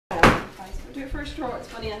Do it for a straw, it's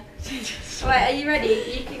funnier. Wait, are you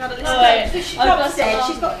ready? You gotta listen. Oh, wait. So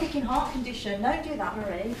she's got a kicking heart condition. Don't do that,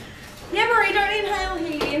 Marie. Yeah, Marie, don't inhale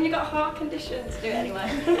helium. You've got heart conditions. Do it anyway.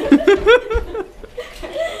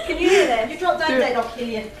 Can you hear this? You drop down dead, I'll kill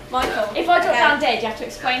you. Michael. If I drop down dead, you have to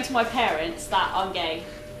explain to my parents that I'm gay.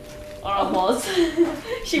 Or I was.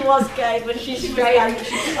 She was gay, but she's straight.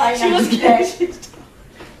 She was gay.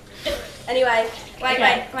 Anyway,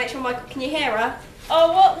 wait, sure, Michael, can you hear her?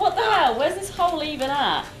 Oh, what the hell? Where's this hole even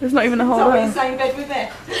at? There's not even a hole So there. in the same bed with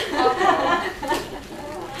Beth.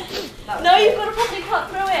 No, you've got to properly cut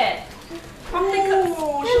through it. Properly cut.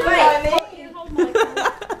 Hold Michael.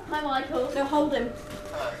 Hi, Michael. No, hold him.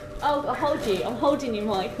 Oh, I'll hold you. I'm holding you,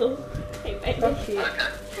 Michael. Hey, baby.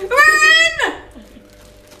 Run!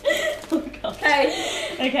 Oh, God. Okay.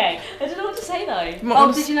 Okay. I don't know what to say, though.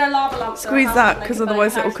 Oh, did you know lava lamps? Squeeze that, because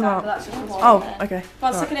otherwise it will come out. Oh, okay.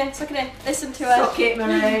 Come on, suck it in, suck it in. Listen to her. Suck it,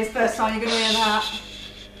 Marie. It's the first time you're going to hear that.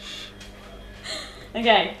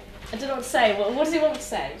 Okay. I don't know what to say. What does he want me to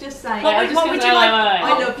say? Just saying. What would you like?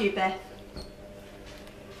 I love you, Beth.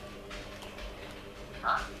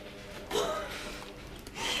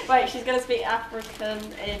 Wait, she's going to speak African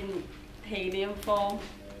in helium form.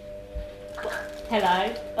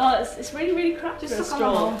 Hello. Oh, it's really, really crap. Just for a suck straw.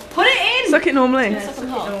 on the hole. Put it in! Suck it normally. Yeah, Suck suck on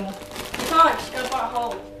it the hole. normal. You can't, she's going to bite a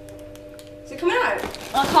hole. Is it coming out? I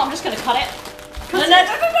can't. I'm just going to cut it. No,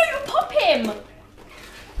 you pop him.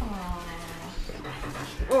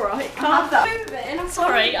 Alright, I have that. move it in. I'm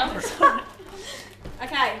Sorry, I'm sorry.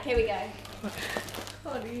 Okay, here we go.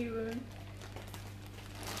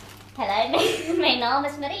 Hello, my name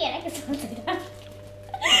is Maria and I can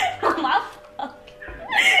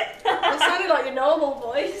It sounded like your normal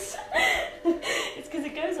voice. It's because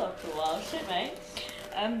it goes on for a while. Shit, mate.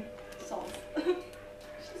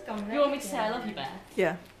 She's gone You want me to say I love you, Bear?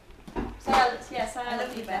 Yeah. Say I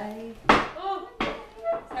love you, babe. Oh, say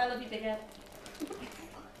I love you, big head.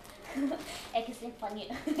 I can slip on you.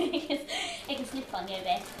 I can slip on you a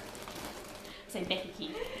bit. Say Becky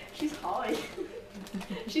Keith. She's high.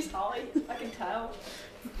 She's high, I can tell.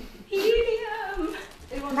 Helium!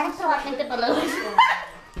 That's all I think the balloons.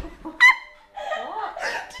 What?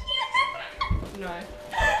 No.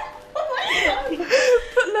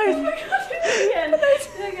 But no. Oh my god, again.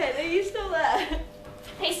 Okay, are you still there?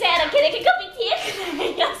 Hey Sarah, can I get a cup of tea?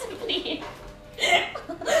 Yes, please.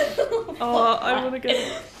 Oh, I want to go.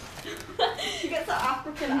 She gets that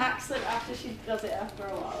African accent after she does it after a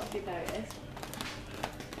while, if you notice.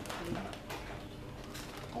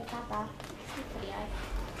 Hey Papa.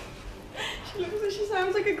 She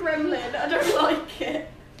sounds like a gremlin. I don't like it.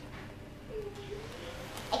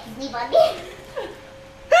 Anybody?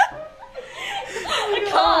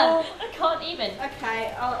 I can't even. Okay,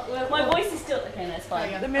 My voice is still okay. That's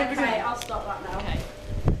fine. Let me have a go. Okay, I'll stop that now. Okay.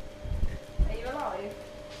 Are you alive?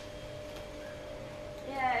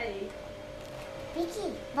 Yay.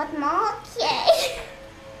 Vicky, what more? Yay.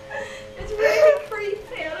 It's really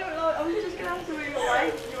creepy. I don't know. I'm just gonna have to move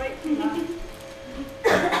away. You wait for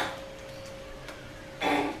that.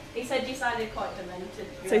 He said you sounded quite demented.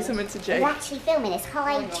 Say something to Jake. We're actually filming this.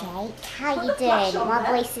 Hi Jake, how Put you the flash doing? on My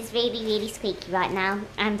there. voice is really, really squeaky right now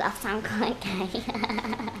and I sound quite gay.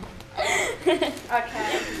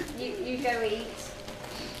 Okay, you go eat.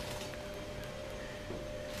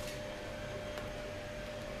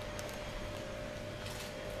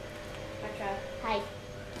 Okay.